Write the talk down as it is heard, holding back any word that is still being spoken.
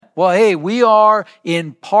Well, hey, we are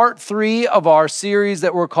in part 3 of our series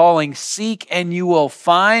that we're calling Seek and You Will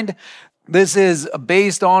Find. This is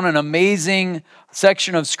based on an amazing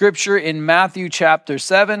section of scripture in Matthew chapter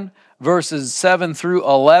 7, verses 7 through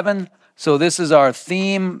 11. So this is our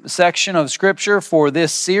theme section of scripture for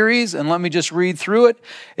this series, and let me just read through it.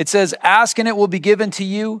 It says, "Ask and it will be given to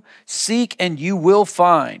you, seek and you will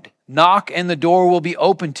find, knock and the door will be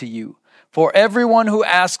opened to you. For everyone who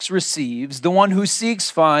asks receives, the one who seeks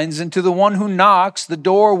finds, and to the one who knocks the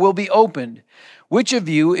door will be opened. Which of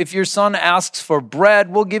you, if your son asks for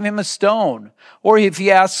bread, will give him a stone? Or if he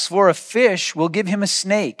asks for a fish, will give him a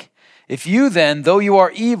snake? If you then, though you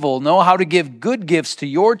are evil, know how to give good gifts to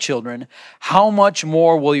your children, how much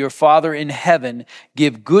more will your Father in heaven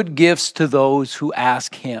give good gifts to those who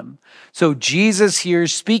ask him?" So Jesus here,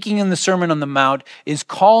 speaking in the Sermon on the Mount, is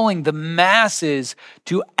calling the masses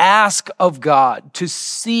to ask of God, to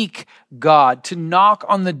seek God, to knock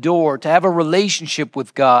on the door, to have a relationship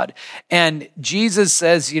with God. And Jesus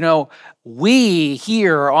says, we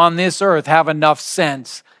here on this earth have enough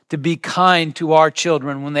sense to be kind to our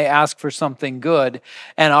children when they ask for something good.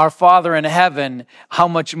 And our Father in heaven, how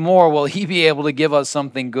much more will he be able to give us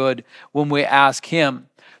something good when we ask him?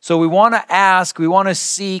 So we want to ask, we want to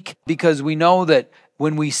seek, because we know that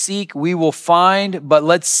when we seek, we will find, but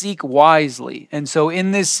let's seek wisely. And so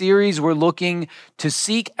in this series, we're looking to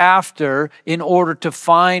seek after in order to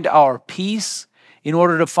find our peace, in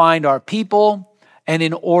order to find our people, and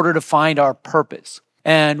in order to find our purpose.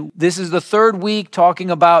 And this is the third week talking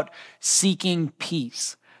about seeking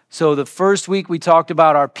peace. So the first week we talked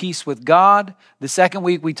about our peace with God. The second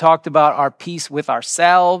week we talked about our peace with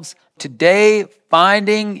ourselves. Today,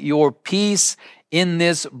 finding your peace in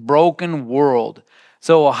this broken world.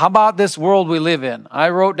 So how about this world we live in? I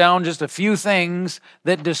wrote down just a few things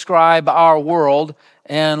that describe our world,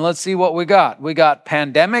 and let's see what we got. We got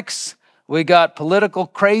pandemics, we got political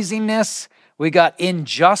craziness, we got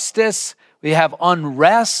injustice, we have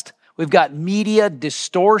unrest, we've got media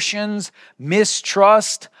distortions,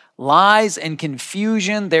 mistrust, lies and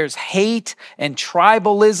confusion. There's hate and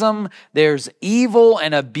tribalism. There's evil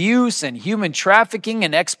and abuse and human trafficking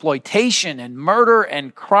and exploitation and murder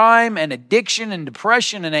and crime and addiction and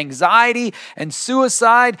depression and anxiety and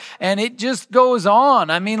suicide. And it just goes on.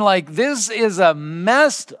 This is a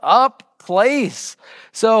messed up place.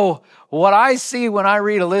 So what I see when I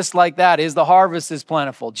read a list like that is the harvest is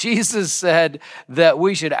plentiful. Jesus said that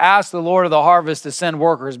we should ask the Lord of the harvest to send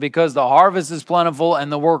workers because the harvest is plentiful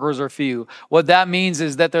and the workers are few. What that means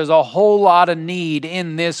is that there's a whole lot of need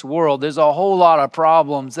in this world. There's a whole lot of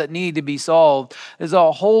problems that need to be solved. There's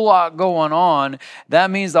a whole lot going on.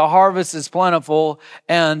 That means the harvest is plentiful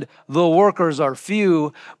and the workers are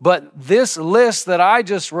few. But this list that I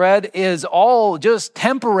just read is all just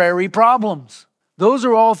temporary problems. Those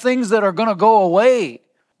are all things that are going to go away.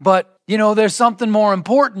 But, there's something more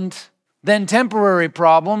important than temporary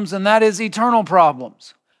problems, and that is eternal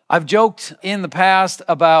problems. I've joked in the past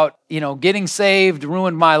about, getting saved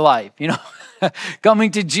ruined my life.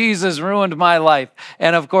 Coming to Jesus ruined my life.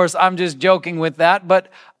 And of course, I'm just joking with that. But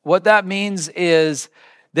what that means is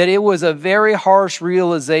that it was a very harsh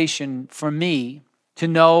realization for me to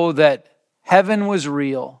know that heaven was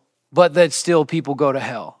real, but that still people go to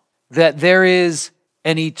hell. That there is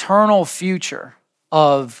an eternal future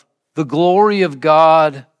of the glory of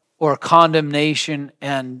God or condemnation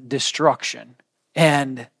and destruction.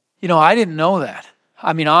 And, I didn't know that.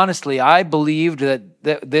 Honestly, I believed that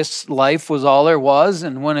this life was all there was,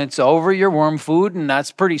 and when it's over, you're worm food, and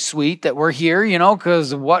that's pretty sweet that we're here,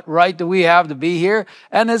 because what right do we have to be here?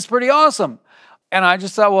 And it's pretty awesome. And I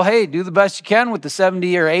just thought, well, hey, do the best you can with the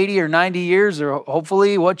 70 or 80 or 90 years or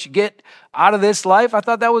hopefully what you get out of this life. I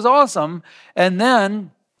thought that was awesome. And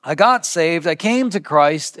then I got saved. I came to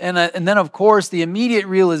Christ. And then, of course, the immediate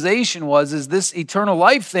realization is this eternal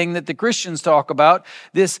life thing that the Christians talk about.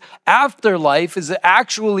 This afterlife is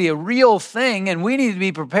actually a real thing, and we need to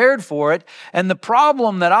be prepared for it. And the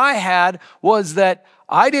problem that I had was that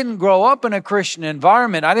I didn't grow up in a Christian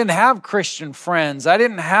environment. I didn't have Christian friends. I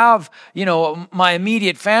didn't have, my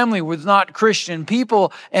immediate family was not Christian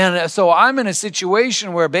people. And so I'm in a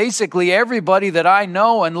situation where basically everybody that I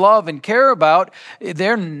know and love and care about,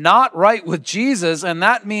 they're not right with Jesus. And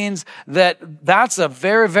that means that that's a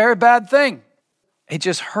very, very bad thing. It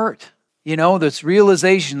just hurt. This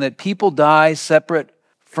realization that people die separate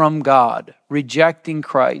from God, rejecting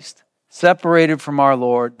Christ, separated from our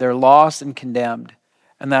Lord. They're lost and condemned.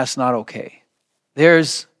 And that's not okay.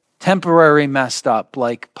 There's temporary messed up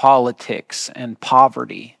like politics and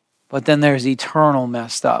poverty. But then there's eternal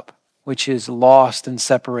messed up, which is lost and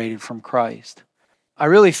separated from Christ. I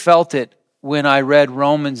really felt it when I read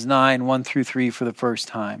Romans 9, 1 through 3 for the first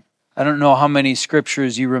time. I don't know how many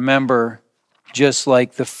scriptures you remember just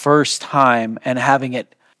like the first time and having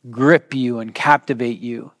it grip you and captivate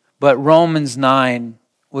you. But Romans 9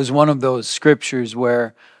 was one of those scriptures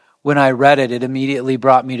where when I read it, it immediately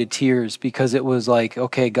brought me to tears because it was like,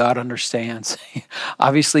 okay, God understands.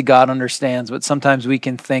 Obviously, God understands, but sometimes we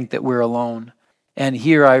can think that we're alone. And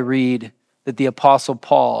here I read that the Apostle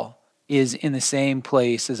Paul is in the same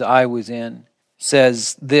place as I was in.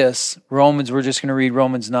 Says this, we're just going to read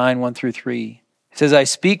Romans 9, 1 through 3. It says, I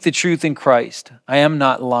speak the truth in Christ. I am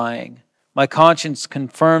not lying. My conscience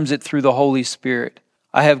confirms it through the Holy Spirit.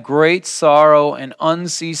 I have great sorrow and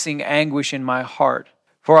unceasing anguish in my heart,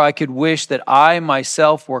 for I could wish that I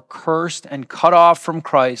myself were cursed and cut off from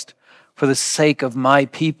Christ for the sake of my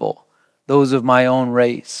people, those of my own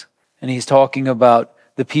race. And he's talking about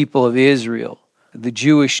the people of Israel, the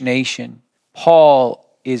Jewish nation. Paul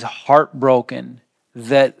is heartbroken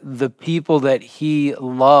that the people that he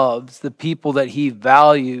loves, the people that he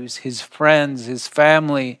values, his friends, his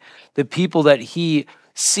family, the people that he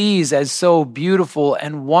sees as so beautiful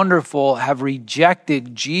and wonderful have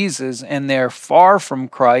rejected Jesus and they're far from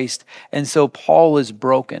Christ. And so Paul is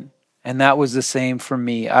broken. And that was the same for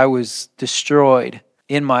me. I was destroyed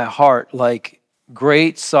in my heart, like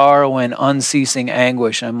great sorrow and unceasing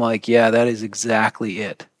anguish. I'm like, yeah, that is exactly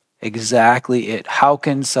it. Exactly it. How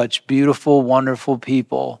can such beautiful, wonderful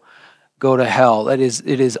people go to hell? It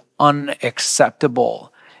is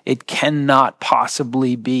unacceptable. It cannot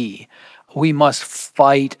possibly be. We must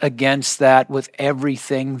fight against that with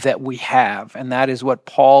everything that we have. And that is what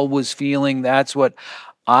Paul was feeling. That's what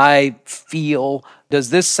I feel.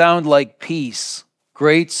 Does this sound like peace?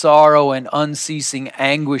 Great sorrow and unceasing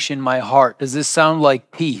anguish in my heart. Does this sound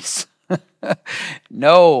like peace?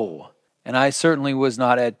 No. And I certainly was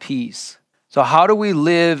not at peace. So how do we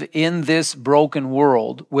live in this broken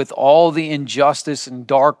world with all the injustice and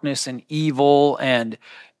darkness and evil and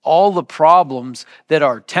all the problems that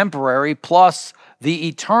are temporary plus the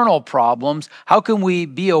eternal problems? How can we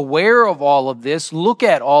be aware of all of this, look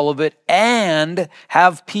at all of it, and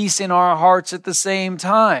have peace in our hearts at the same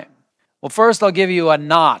time? Well, first I'll give you a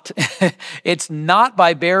not. It's not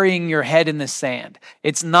by burying your head in the sand.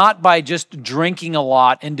 It's not by just drinking a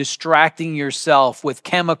lot and distracting yourself with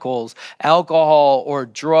chemicals, alcohol, or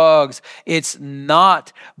drugs. It's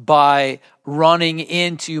not by running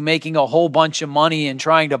into making a whole bunch of money and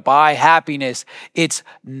trying to buy happiness. It's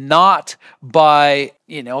not by,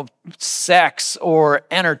 sex or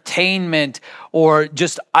entertainment or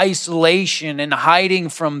just isolation and hiding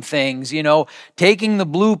from things. Taking the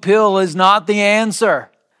blue pill is not the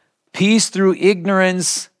answer. Peace through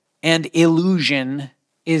ignorance and illusion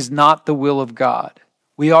is not the will of God.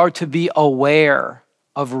 We are to be aware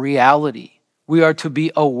of reality. We are to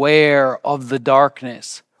be aware of the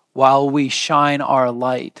darkness while we shine our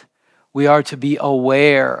light. We are to be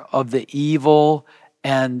aware of the evil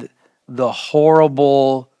and the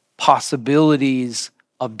horrible possibilities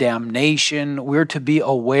of damnation. We're to be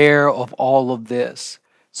aware of all of this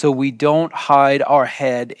so we don't hide our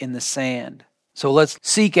head in the sand. So let's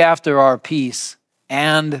seek after our peace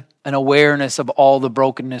and an awareness of all the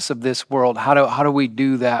brokenness of this world. How do we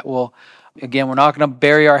do that? Well, again, we're not going to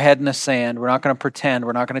bury our head in the sand. We're not going to pretend.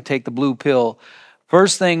 We're not going to take the blue pill.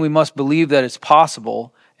 First thing, we must believe that it's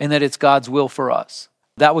possible and that it's God's will for us.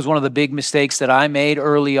 That was one of the big mistakes that I made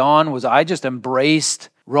early on, was I just embraced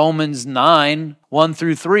Romans 9, 1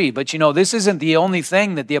 through 3. But this isn't the only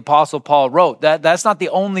thing that the Apostle Paul wrote. That's not the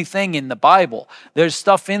only thing in the Bible. There's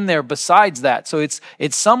stuff in there besides that. So it's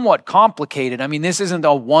somewhat complicated. I mean, this isn't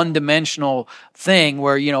a one-dimensional thing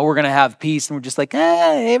where, we're going to have peace and we're just like,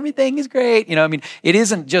 everything is great. It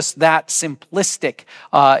isn't just that simplistic.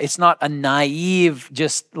 It's not a naive,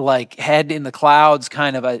 just like head in the clouds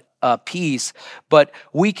kind of a peace, but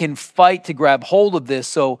we can fight to grab hold of this.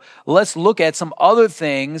 So let's look at some other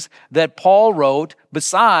things that Paul wrote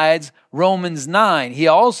besides Romans 9. He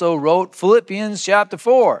also wrote Philippians chapter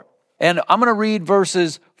 4. And I'm going to read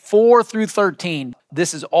verses 4 through 13.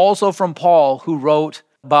 This is also from Paul, who wrote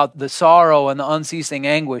about the sorrow and the unceasing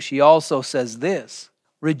anguish. He also says this: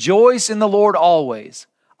 rejoice in the Lord always.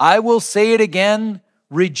 I will say it again,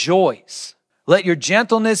 rejoice. Let your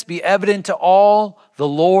gentleness be evident to all. The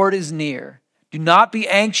Lord is near. Do not be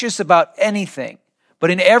anxious about anything, but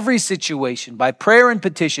in every situation, by prayer and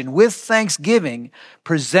petition, with thanksgiving,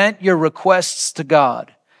 present your requests to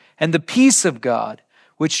God. And the peace of God,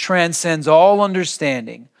 which transcends all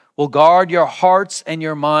understanding, will guard your hearts and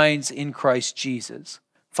your minds in Christ Jesus.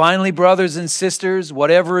 Finally, brothers and sisters,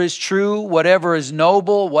 whatever is true, whatever is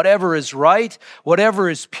noble, whatever is right, whatever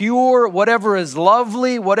is pure, whatever is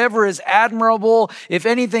lovely, whatever is admirable, if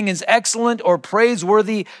anything is excellent or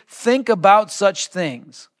praiseworthy, think about such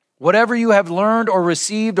things. Whatever you have learned or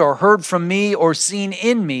received or heard from me or seen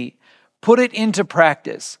in me, put it into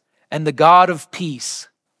practice, and the God of peace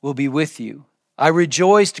will be with you. I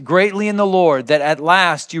rejoiced greatly in the Lord that at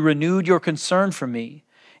last you renewed your concern for me.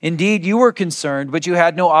 Indeed, you were concerned, but you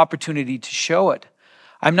had no opportunity to show it.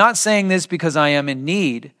 I'm not saying this because I am in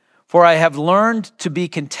need, for I have learned to be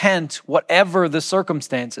content whatever the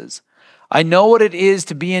circumstances. I know what it is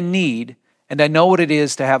to be in need, and I know what it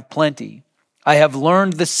is to have plenty. I have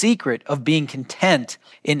learned the secret of being content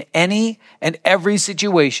in any and every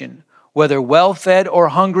situation, whether well-fed or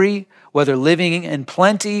hungry, whether living in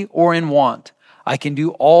plenty or in want. I can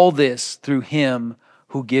do all this through him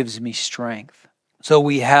who gives me strength. So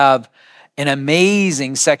we have an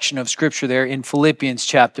amazing section of scripture there in Philippians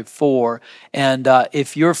chapter 4. And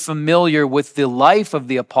if you're familiar with the life of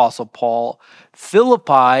the Apostle Paul,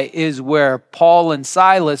 Philippi is where Paul and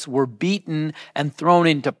Silas were beaten and thrown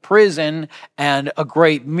into prison, and a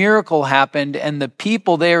great miracle happened, and the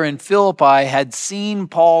people there in Philippi had seen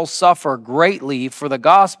Paul suffer greatly for the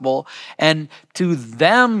gospel, and to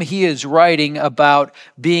them he is writing about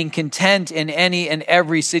being content in any and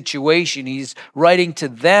every situation. He's writing to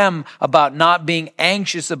them about not being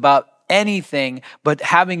anxious about anything, but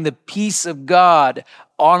having the peace of God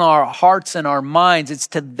on our hearts and our minds. It's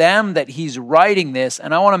to them that he's writing this.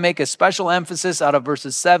 And I want to make a special emphasis out of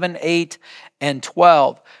verses 7, 8, and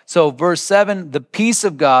 12. So verse 7, the peace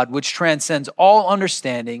of God, which transcends all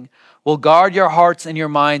understanding, will guard your hearts and your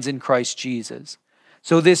minds in Christ Jesus.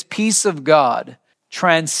 So this peace of God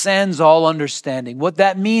transcends all understanding. What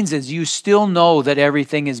that means is you still know that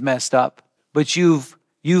everything is messed up, but you've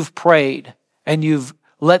prayed and you've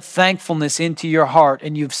let thankfulness into your heart,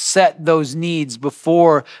 and you've set those needs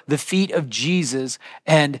before the feet of Jesus,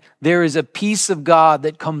 and there is a peace of God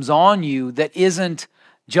that comes on you that isn't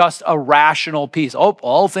just a rational peace. Oh,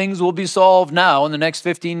 all things will be solved now in the next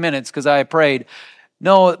 15 minutes because I prayed.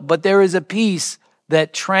 No, but there is a peace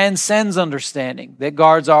that transcends understanding, that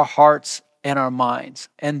guards our hearts and our minds.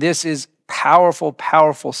 And this is powerful,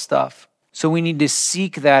 powerful stuff. So we need to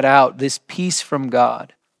seek that out, this peace from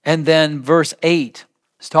God. And then verse 8,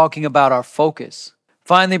 it's talking about our focus.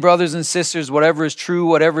 Finally, brothers and sisters, whatever is true,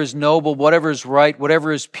 whatever is noble, whatever is right,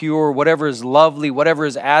 whatever is pure, whatever is lovely, whatever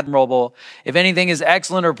is admirable, if anything is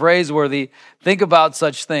excellent or praiseworthy, think about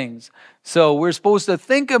such things. So we're supposed to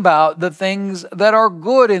think about the things that are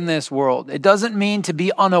good in this world. It doesn't mean to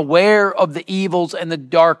be unaware of the evils and the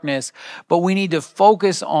darkness, but we need to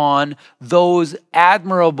focus on those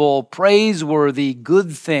admirable, praiseworthy,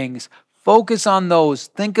 good things. Focus on those.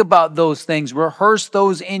 Think about those things. Rehearse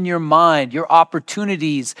those in your mind, your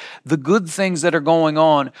opportunities, the good things that are going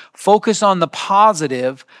on. Focus on the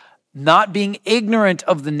positive, not being ignorant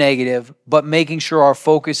of the negative, but making sure our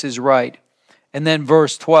focus is right. And then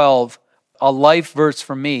verse 12, a life verse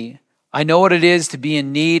for me. I know what it is to be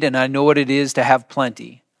in need, and I know what it is to have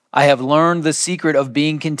plenty. I have learned the secret of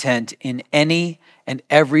being content in any and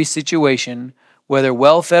every situation, whether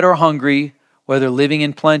well-fed or hungry, whether living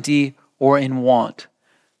in plenty or in want.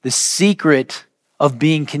 The secret of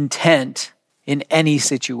being content in any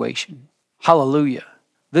situation. Hallelujah.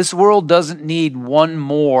 This world doesn't need one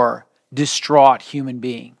more distraught human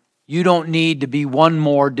being. You don't need to be one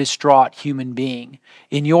more distraught human being.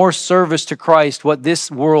 In your service to Christ, what this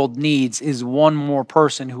world needs is one more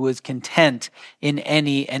person who is content in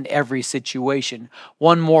any and every situation.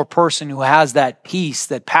 One more person who has that peace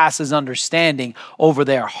that passes understanding over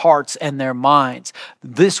their hearts and their minds.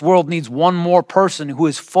 This world needs one more person who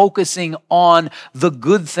is focusing on the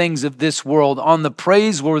good things of this world, on the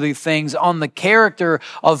praiseworthy things, on the character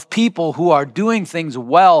of people who are doing things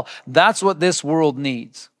well. That's what this world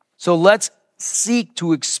needs. So let's seek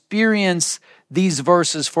to experience these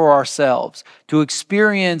verses for ourselves, to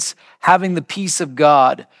experience having the peace of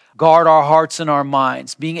God guard our hearts and our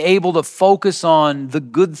minds, being able to focus on the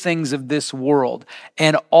good things of this world,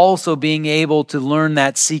 and also being able to learn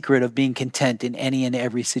that secret of being content in any and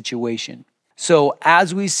every situation. So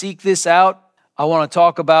as we seek this out, I want to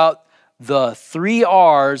talk about the 3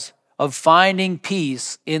 R's of finding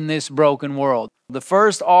peace in this broken world. The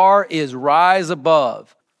first R is rise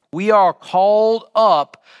above. We are called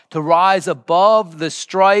up to rise above the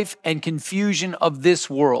strife and confusion of this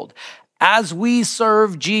world. As we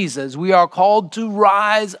serve Jesus, we are called to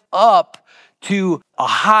rise up to a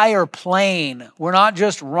higher plane. We're not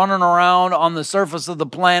just running around on the surface of the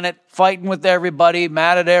planet, fighting with everybody,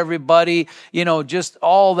 mad at everybody, just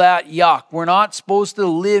all that yuck. We're not supposed to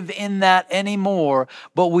live in that anymore,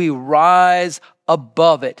 but we rise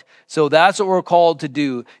above it. So that's what we're called to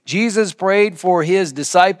do. Jesus prayed for his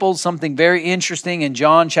disciples, something very interesting in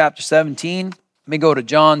John chapter 17. Let me go to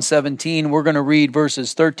John 17. We're going to read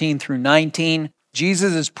verses 13 through 19.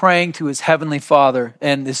 Jesus is praying to his heavenly Father,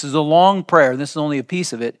 and this is a long prayer. This is only a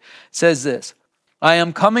piece of it. It says this, I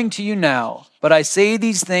am coming to you now, but I say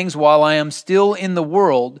these things while I am still in the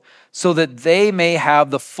world, so that they may have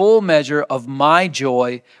the full measure of my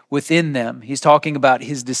joy within them. He's talking about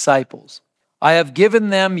his disciples. I have given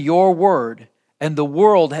them your word, and the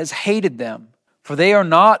world has hated them, for they are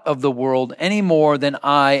not of the world any more than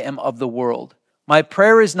I am of the world. My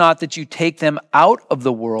prayer is not that you take them out of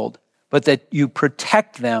the world, but that you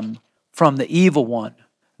protect them from the evil one.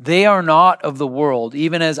 They are not of the world,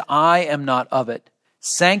 even as I am not of it.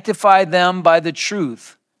 Sanctify them by the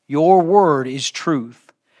truth. Your word is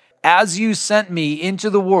truth. As you sent me into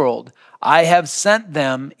the world, I have sent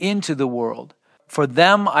them into the world. For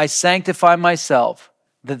them I sanctify myself,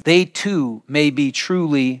 that they too may be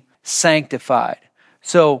truly sanctified.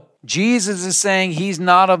 So Jesus is saying he's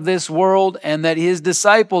not of this world and that his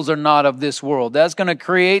disciples are not of this world. That's going to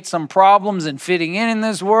create some problems in fitting in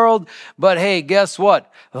this world. But hey, guess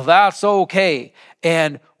what? That's okay.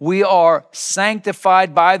 And we are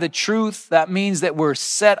sanctified by the truth. That means that we're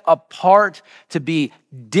set apart to be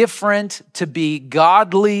different, to be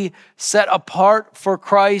godly, set apart for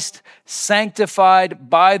Christ,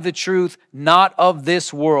 sanctified by the truth, not of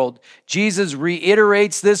this world. Jesus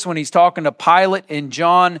reiterates this when he's talking to Pilate in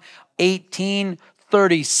John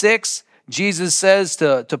 18:36. Jesus says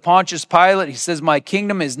to Pontius Pilate, he says, my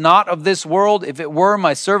kingdom is not of this world. If it were,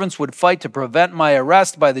 my servants would fight to prevent my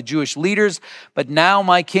arrest by the Jewish leaders. But now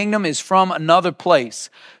my kingdom is from another place.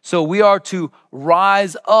 So we are to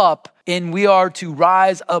rise up and we are to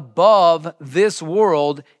rise above this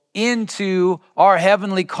world into our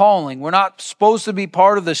heavenly calling. We're not supposed to be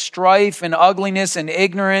part of the strife and ugliness and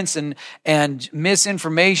ignorance and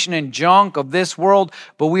misinformation and junk of this world,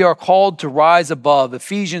 but we are called to rise above.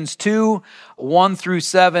 Ephesians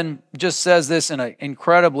 2:1-7 just says this in an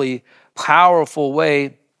incredibly powerful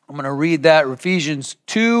way. I'm going to read that. Ephesians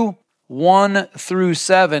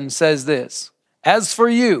 2:1-7 says this, as for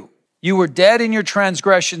you, you were dead in your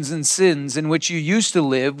transgressions and sins in which you used to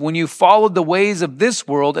live when you followed the ways of this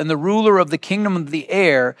world and the ruler of the kingdom of the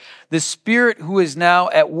air, the spirit who is now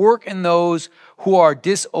at work in those who are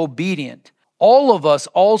disobedient. All of us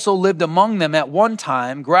also lived among them at one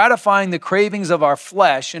time, gratifying the cravings of our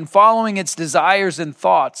flesh and following its desires and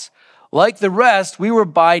thoughts. Like the rest, we were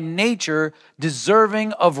by nature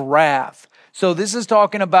deserving of wrath. So this is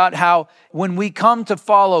talking about how when we come to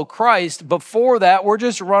follow Christ, before that, we're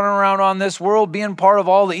just running around on this world being part of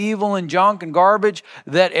all the evil and junk and garbage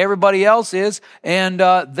that everybody else is. And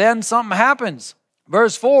then something happens.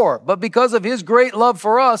 Verse 4, but because of his great love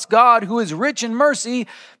for us, God, who is rich in mercy,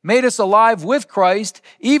 made us alive with Christ,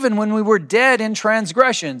 even when we were dead in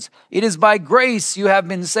transgressions. It is by grace you have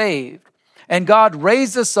been saved. And God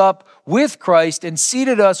raised us up with Christ and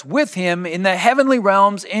seated us with him in the heavenly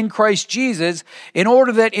realms in Christ Jesus, in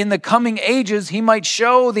order that in the coming ages he might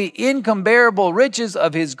show the incomparable riches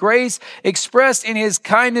of his grace expressed in his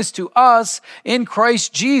kindness to us in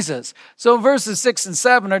Christ Jesus. So verses 6 and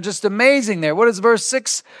 7 are just amazing there. What is verse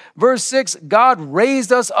 6? Verse 6, God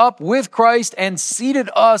raised us up with Christ and seated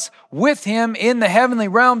us with him in the heavenly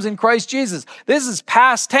realms in Christ Jesus. This is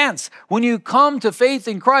past tense. When you come to faith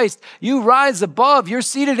in Christ, you rise above. You're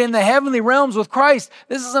seated in the heavenly realms with Christ.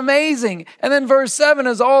 This is amazing. And then verse 7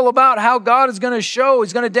 is all about how God is going to show,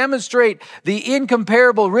 he's going to demonstrate the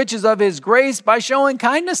incomparable riches of his grace by showing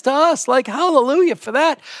kindness to us. Like, hallelujah for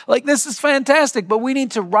that. Like, this is fantastic, but we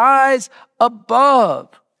need to rise above.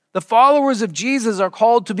 The followers of Jesus are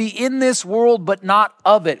called to be in this world, but not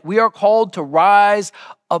of it. We are called to rise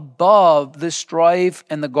above the strife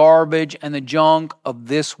and the garbage and the junk of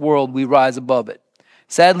this world. We rise above it.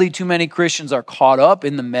 Sadly, too many Christians are caught up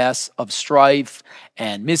in the mess of strife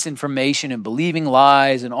and misinformation and believing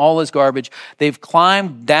lies and all this garbage. They've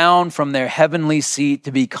climbed down from their heavenly seat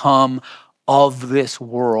to become of this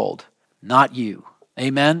world, not you.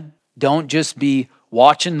 Amen? Don't just be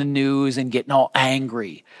watching the news and getting all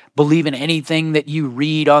angry, believing anything that you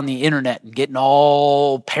read on the internet and getting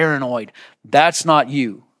all paranoid. That's not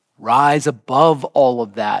you. Rise above all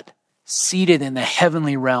of that, seated in the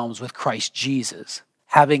heavenly realms with Christ Jesus,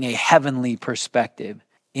 having a heavenly perspective.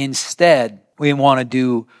 Instead, we want to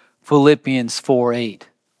do Philippians 4:8.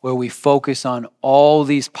 where we focus on all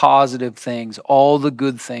these positive things, all the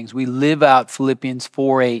good things. We live out Philippians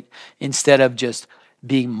 4:8 instead of just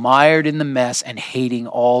being mired in the mess and hating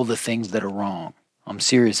all the things that are wrong. I'm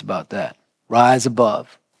serious about that. Rise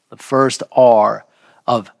above. The first R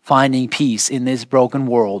of finding peace in this broken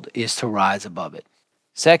world is to rise above it.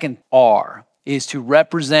 Second R is to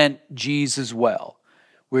represent Jesus well.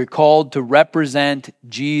 We're called to represent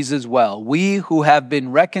Jesus well. We who have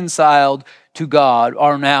been reconciled to God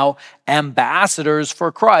are now ambassadors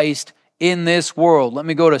for Christ in this world. Let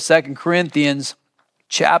me go to 2 Corinthians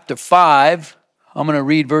chapter 5. I'm going to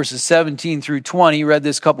read verses 17 through 20. Read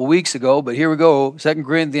this a couple weeks ago, but here we go. 2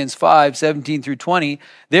 Corinthians 5, 17 through 20.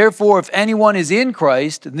 Therefore, if anyone is in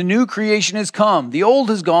Christ, the new creation has come. The old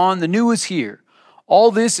is gone, the new is here.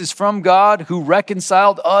 All this is from God, who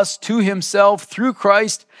reconciled us to himself through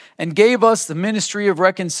Christ and gave us the ministry of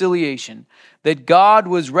reconciliation, that God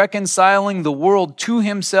was reconciling the world to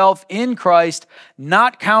himself in Christ,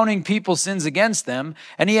 not counting people's sins against them,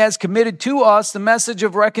 and he has committed to us the message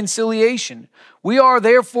of reconciliation. We are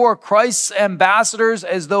therefore Christ's ambassadors,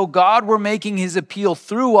 as though God were making his appeal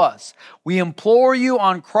through us. We implore you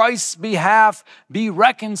on Christ's behalf, be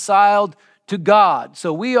reconciled to God.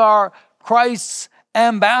 So we are Christ's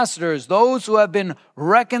ambassadors. Those who have been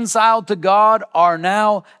reconciled to God are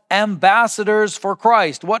now ambassadors for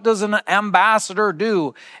Christ. What does an ambassador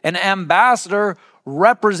do? An ambassador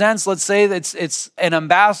represents, let's say it's an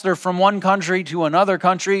ambassador from one country to another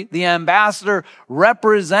country. The ambassador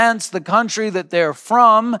represents the country that they're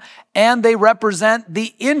from, and they represent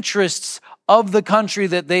the interests of the country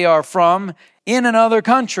that they are from in another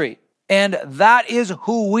country. And that is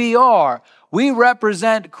who we are. We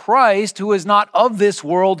represent Christ, who is not of this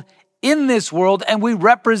world, in this world, and we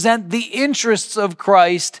represent the interests of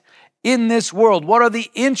Christ in this world. What are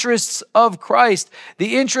the interests of Christ?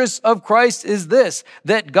 The interests of Christ is this,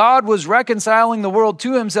 that God was reconciling the world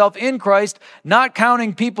to himself in Christ, not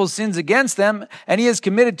counting people's sins against them, and he has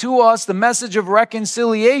committed to us the message of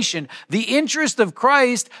reconciliation. The interest of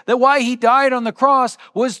Christ, that why he died on the cross,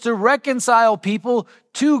 was to reconcile people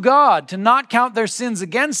to God, to not count their sins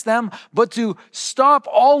against them, but to stop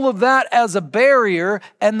all of that as a barrier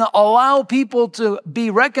and allow people to be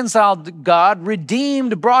reconciled to God,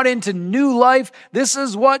 redeemed, brought into new life. This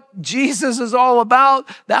is what Jesus is all about.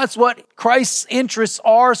 That's what Christ's interests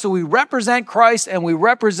are. So we represent Christ and we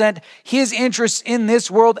represent his interests in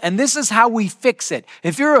this world. And this is how we fix it.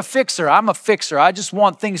 If you're a fixer, I'm a fixer. I just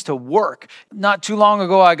want things to work. Not too long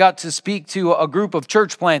ago, I got to speak to a group of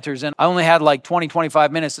church planters, and I only had like 25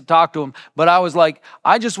 minutes to talk to them, but I was like,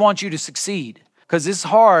 I just want you to succeed. Because it's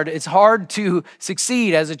hard. It's hard to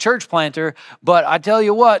succeed as a church planter. But I tell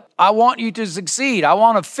you what, I want you to succeed. I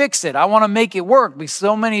want to fix it. I want to make it work. Because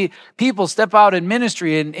so many people step out in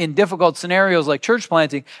ministry in difficult scenarios like church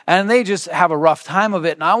planting, and they just have a rough time of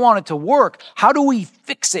it. And I want it to work. How do we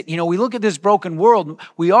fix it? You know, we look at this broken world.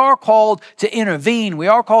 We are called to intervene. We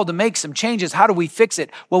are called to make some changes. How do we fix it?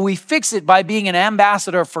 Well, we fix it by being an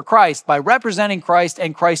ambassador for Christ, by representing Christ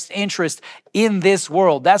and Christ's interest in this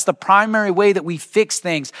world. That's the primary way that we fix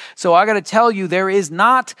things. So I got to tell you, there is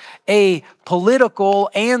not a political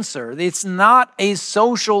answer. It's not a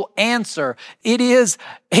social answer. It is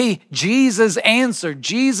a Jesus answer.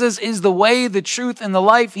 Jesus is the way, the truth, and the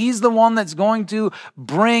life. He's the one that's going to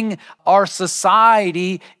bring our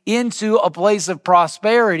society into a place of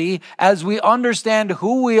prosperity as we understand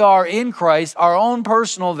who we are in Christ, our own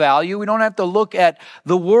personal value. We don't have to look at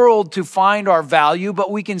the world to find our value,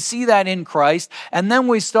 but we can see that in Christ. And then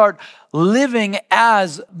we start living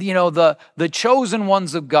as, the chosen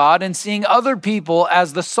ones of God and seeing other people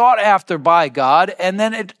as the sought after by God. And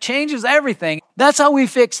then it changes everything. That's how we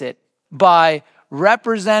fix it, by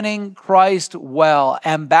representing Christ well.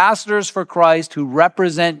 Ambassadors for Christ who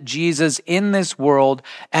represent Jesus in this world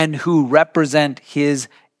and who represent his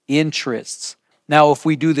interests. Now, if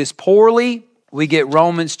we do this poorly, we get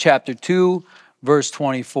Romans chapter 2, verse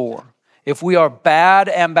 24. If we are bad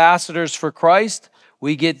ambassadors for Christ,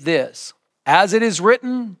 we get this. As it is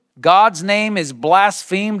written, God's name is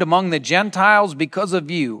blasphemed among the Gentiles because of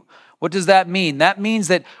you. What does that mean? That means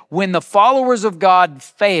that when the followers of God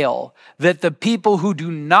fail, that the people who do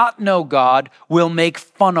not know God will make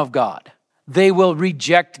fun of God. They will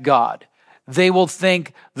reject God. They will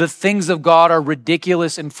think the things of God are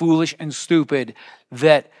ridiculous and foolish and stupid.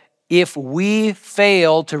 That if we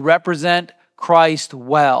fail to represent Christ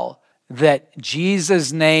well, that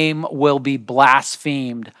Jesus' name will be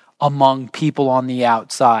blasphemed among people on the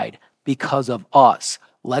outside because of us.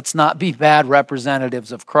 let's not be bad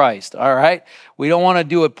representatives of Christ, all right? We don't want to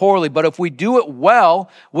do it poorly, but if we do it well,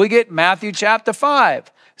 we get Matthew chapter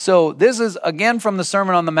 5. So this is, again, from the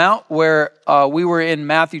Sermon on the Mount, where we were in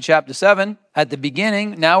Matthew chapter 7 at the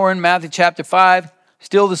beginning. Now we're in Matthew chapter 5,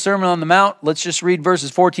 still the Sermon on the Mount. Let's just read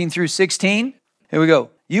verses 14 through 16. Here we go.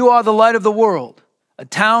 You are the light of the world. A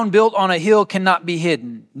town built on a hill cannot be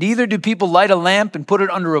hidden. Neither do people light a lamp and put it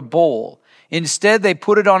under a bowl. Instead, they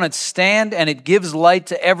put it on its stand, and it gives light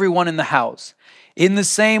to everyone in the house. In the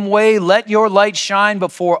same way, let your light shine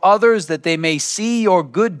before others, that they may see your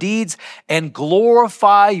good deeds and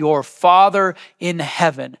glorify your Father in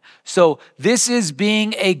heaven. So this is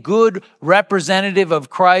being a good representative of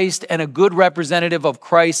Christ and a good representative of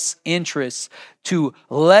Christ's interests, to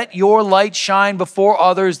let your light shine before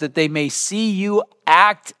others, that they may see you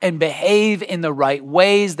act and behave in the right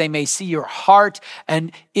ways. They may see your heart,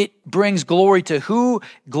 and it brings glory to who?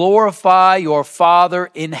 Glorify your Father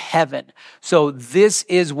in heaven. So this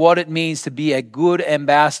is what it means to be a good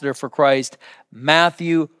ambassador for Christ.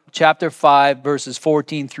 Matthew chapter 5, verses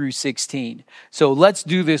 14 through 16. So let's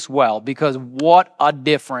do this well, because what a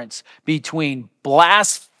difference between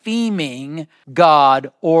blaspheming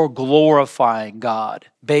God or glorifying God,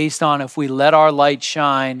 based on if we let our light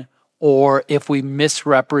shine or if we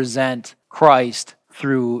misrepresent Christ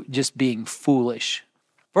through just being foolish.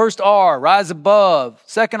 First R, rise above.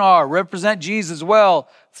 Second R, represent Jesus well.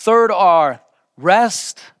 Third R,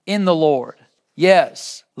 rest in the Lord.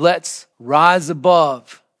 Yes, let's rise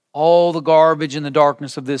above all the garbage and the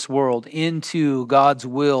darkness of this world into God's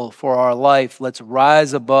will for our life. Let's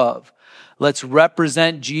rise above. Let's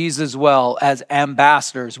represent Jesus well as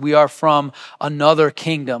ambassadors. We are from another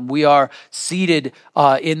kingdom. We are seated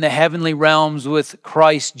in the heavenly realms with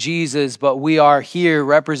Christ Jesus, but we are here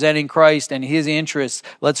representing Christ and his interests.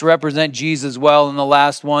 Let's represent Jesus well. And the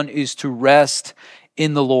last one is to rest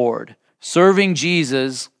in the Lord. Serving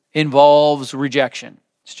Jesus involves rejection.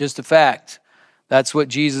 It's just a fact. That's what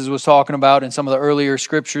Jesus was talking about in some of the earlier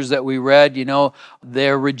scriptures that we read. You know,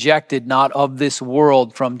 they're rejected, not of this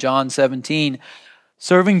world, from John 17.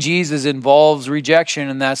 Serving Jesus involves rejection,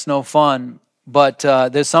 and that's no fun. But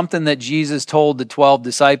there's something that Jesus told the 12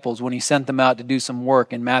 disciples when he sent them out to do some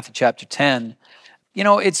work in Matthew chapter 10. You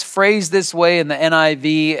know, it's phrased this way in the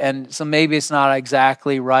NIV, and so maybe it's not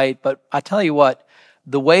exactly right. But I tell you what,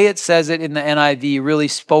 the way it says it in the NIV really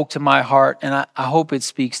spoke to my heart, and I hope it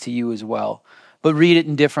speaks to you as well. But read it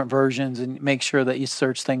in different versions and make sure that you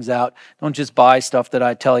search things out. Don't just buy stuff that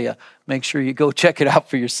I tell you. Make sure you go check it out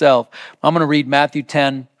for yourself. I'm going to read Matthew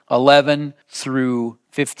 10, 11 through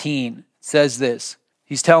 15. It says this.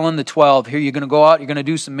 He's telling the 12, here, you're going to go out, you're going to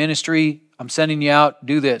do some ministry. I'm sending you out,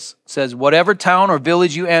 do this. It says, whatever town or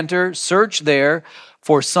village you enter, search there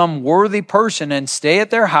for some worthy person and stay at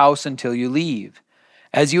their house until you leave.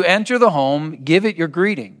 As you enter the home, give it your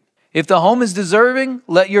greeting. If the home is deserving,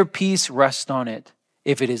 let your peace rest on it.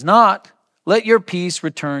 If it is not, let your peace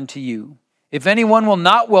return to you. If anyone will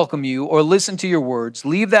not welcome you or listen to your words,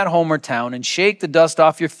 leave that home or town and shake the dust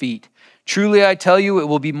off your feet. Truly, I tell you, it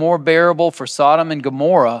will be more bearable for Sodom and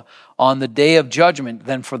Gomorrah on the day of judgment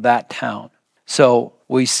than for that town. So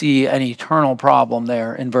we see an eternal problem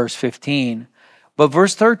there in verse 15. But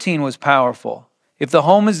verse 13 was powerful. If the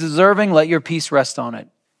home is deserving, let your peace rest on it.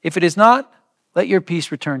 If it is not, let your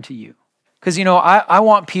peace return to you. Because, you know, I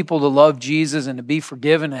want people to love Jesus and to be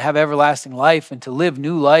forgiven and have everlasting life and to live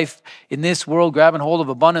new life in this world, grabbing hold of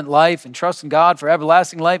abundant life and trusting God for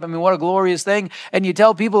everlasting life. I mean, what a glorious thing. And you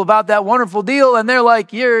tell people about that wonderful deal and they're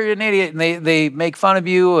like, you're an idiot. And they make fun of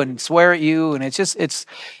you and swear at you. And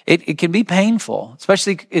it can be painful,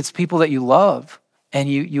 especially it's people that you love. And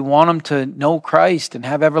you want them to know Christ and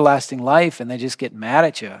have everlasting life, and they just get mad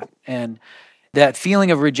at you. And that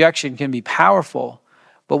feeling of rejection can be powerful.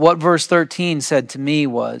 But what verse 13 said to me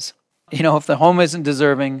was, you know, if the home isn't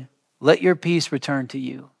deserving, let your peace return to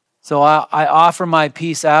you. So I offer my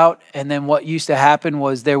peace out, and then what used to happen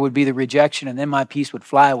was there would be the rejection, and then my peace would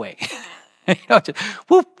fly away. You know, just,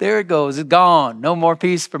 whoop, there it goes, it's gone. No more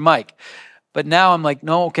peace for Mike. But now I'm like,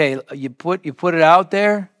 no, okay, you put it out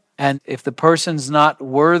there, and if the person's not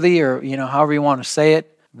worthy, or, you know, however you want to say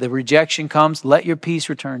it, the rejection comes, let your peace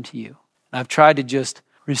return to you. And I've tried to just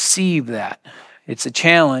receive that. It's a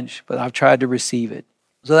challenge, but I've tried to receive it.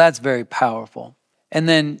 So that's very powerful. And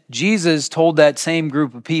then Jesus told that same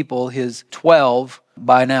group of people, his 12,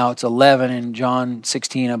 by now it's 11 in John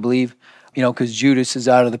 16, I believe, you know, because Judas is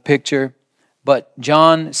out of the picture. But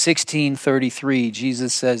John 16:33,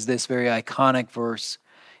 Jesus says this very iconic verse,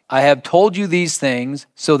 I have told you these things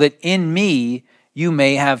so that in me you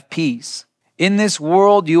may have peace. In this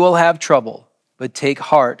world you will have trouble, but take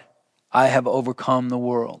heart. I have overcome the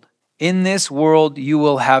world. In this world, you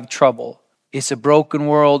will have trouble. It's a broken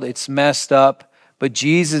world. It's messed up. But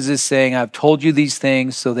Jesus is saying, I've told you these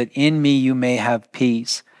things so that in me you may have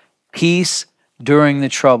peace. Peace during the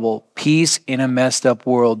trouble. Peace in a messed up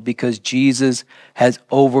world because Jesus has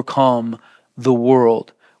overcome the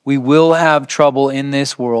world. We will have trouble in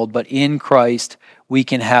this world, but in Christ we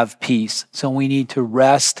can have peace. So we need to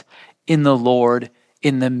rest in the Lord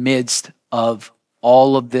in the midst of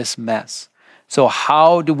all of this mess. So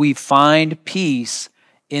how do we find peace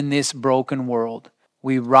in this broken world?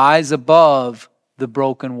 We rise above the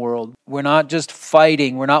broken world. We're not just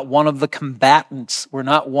fighting. We're not one of the combatants. We're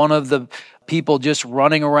not one of the people just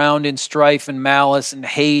running around in strife and malice and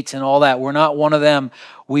hate and all that. We're not one of them.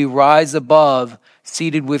 We rise above,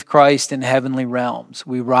 seated with Christ in heavenly realms.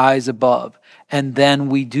 We rise above. And then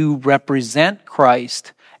we do represent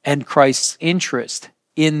Christ and Christ's interest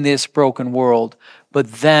in this broken world.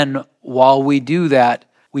 But then while we do that,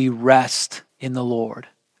 we rest in the Lord.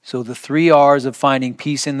 So the 3 R's of finding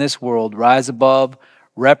peace in this world: rise above,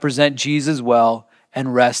 represent Jesus well,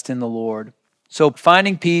 and rest in the Lord. So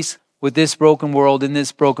finding peace with this broken world, in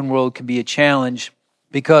this broken world, can be a challenge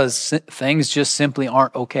because things just simply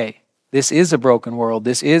aren't okay. This is a broken world.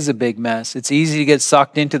 This is a big mess. It's easy to get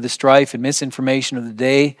sucked into the strife and misinformation of the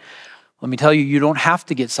day. Let me tell you, you don't have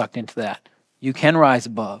to get sucked into that. You can rise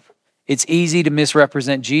above. It's easy to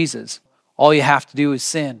misrepresent Jesus. All you have to do is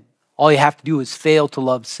sin. All you have to do is fail to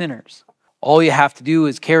love sinners. All you have to do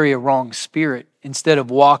is carry a wrong spirit. Instead of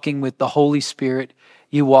walking with the Holy Spirit,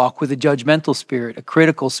 you walk with a judgmental spirit, a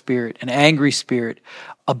critical spirit, an angry spirit,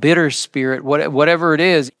 a bitter spirit, whatever it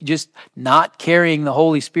is. Just not carrying the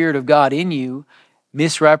Holy Spirit of God in you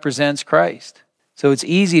misrepresents Christ. So it's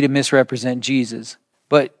easy to misrepresent Jesus,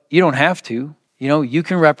 but you don't have to. You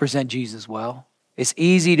can represent Jesus well. It's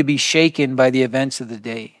easy to be shaken by the events of the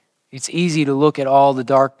day. It's easy to look at all the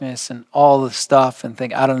darkness and all the stuff and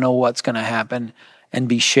think, I don't know what's going to happen, and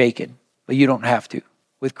be shaken. But you don't have to.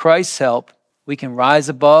 With Christ's help, we can rise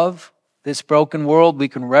above this broken world. We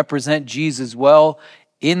can represent Jesus well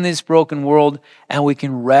in this broken world, and we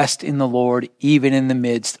can rest in the Lord even in the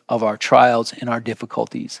midst of our trials and our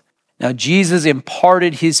difficulties. Now, Jesus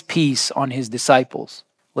imparted his peace on his disciples.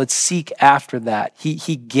 Let's seek after that.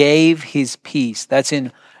 He gave his peace. That's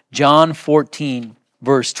in John 14,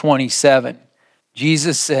 verse 27.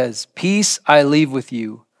 Jesus says, "Peace I leave with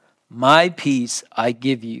you. My peace I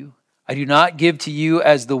give you. I do not give to you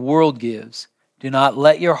as the world gives. Do not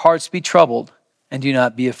let your hearts be troubled, and do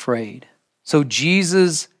not be afraid." So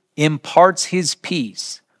Jesus imparts his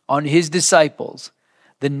peace on his disciples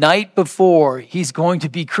the night before he's going to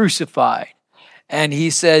be crucified. And he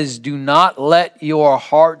says, do not let your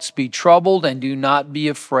hearts be troubled and do not be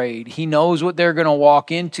afraid. He knows what they're going to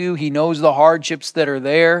walk into. He knows the hardships that are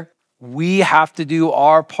there. We have to do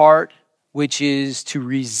our part, which is to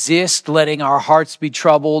resist letting our hearts be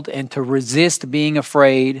troubled and to resist being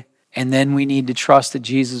afraid. And then we need to trust that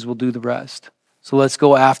Jesus will do the rest. So let's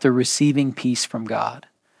go after receiving peace from God.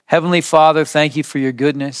 Heavenly Father, thank you for your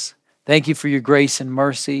goodness. Thank you for your grace and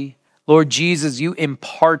mercy. Lord Jesus,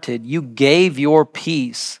 you gave your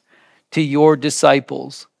peace to your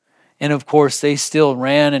disciples. And of course, they still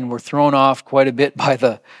ran and were thrown off quite a bit by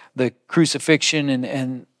the crucifixion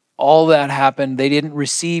and all that happened. They didn't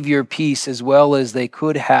receive your peace as well as they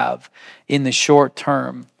could have in the short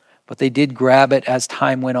term, but they did grab it as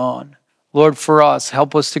time went on. Lord, for us,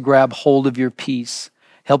 help us to grab hold of your peace.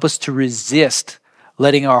 Help us to resist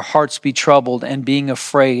letting our hearts be troubled and being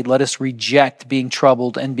afraid. Let us reject being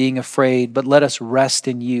troubled and being afraid, but let us rest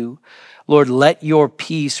in you. Lord, let your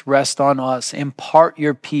peace rest on us. Impart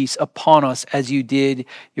your peace upon us as you did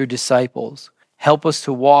your disciples. Help us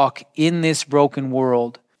to walk in this broken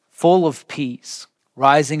world full of peace,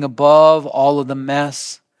 rising above all of the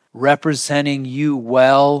mess, representing you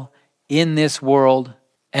well in this world,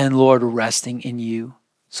 and Lord, resting in you.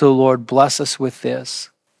 So Lord, bless us with this.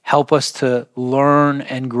 Help us to learn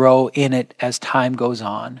and grow in it as time goes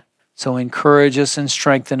on. So encourage us and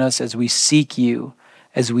strengthen us as we seek you,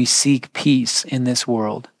 as we seek peace in this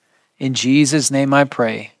world. In Jesus' name I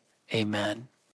pray, amen.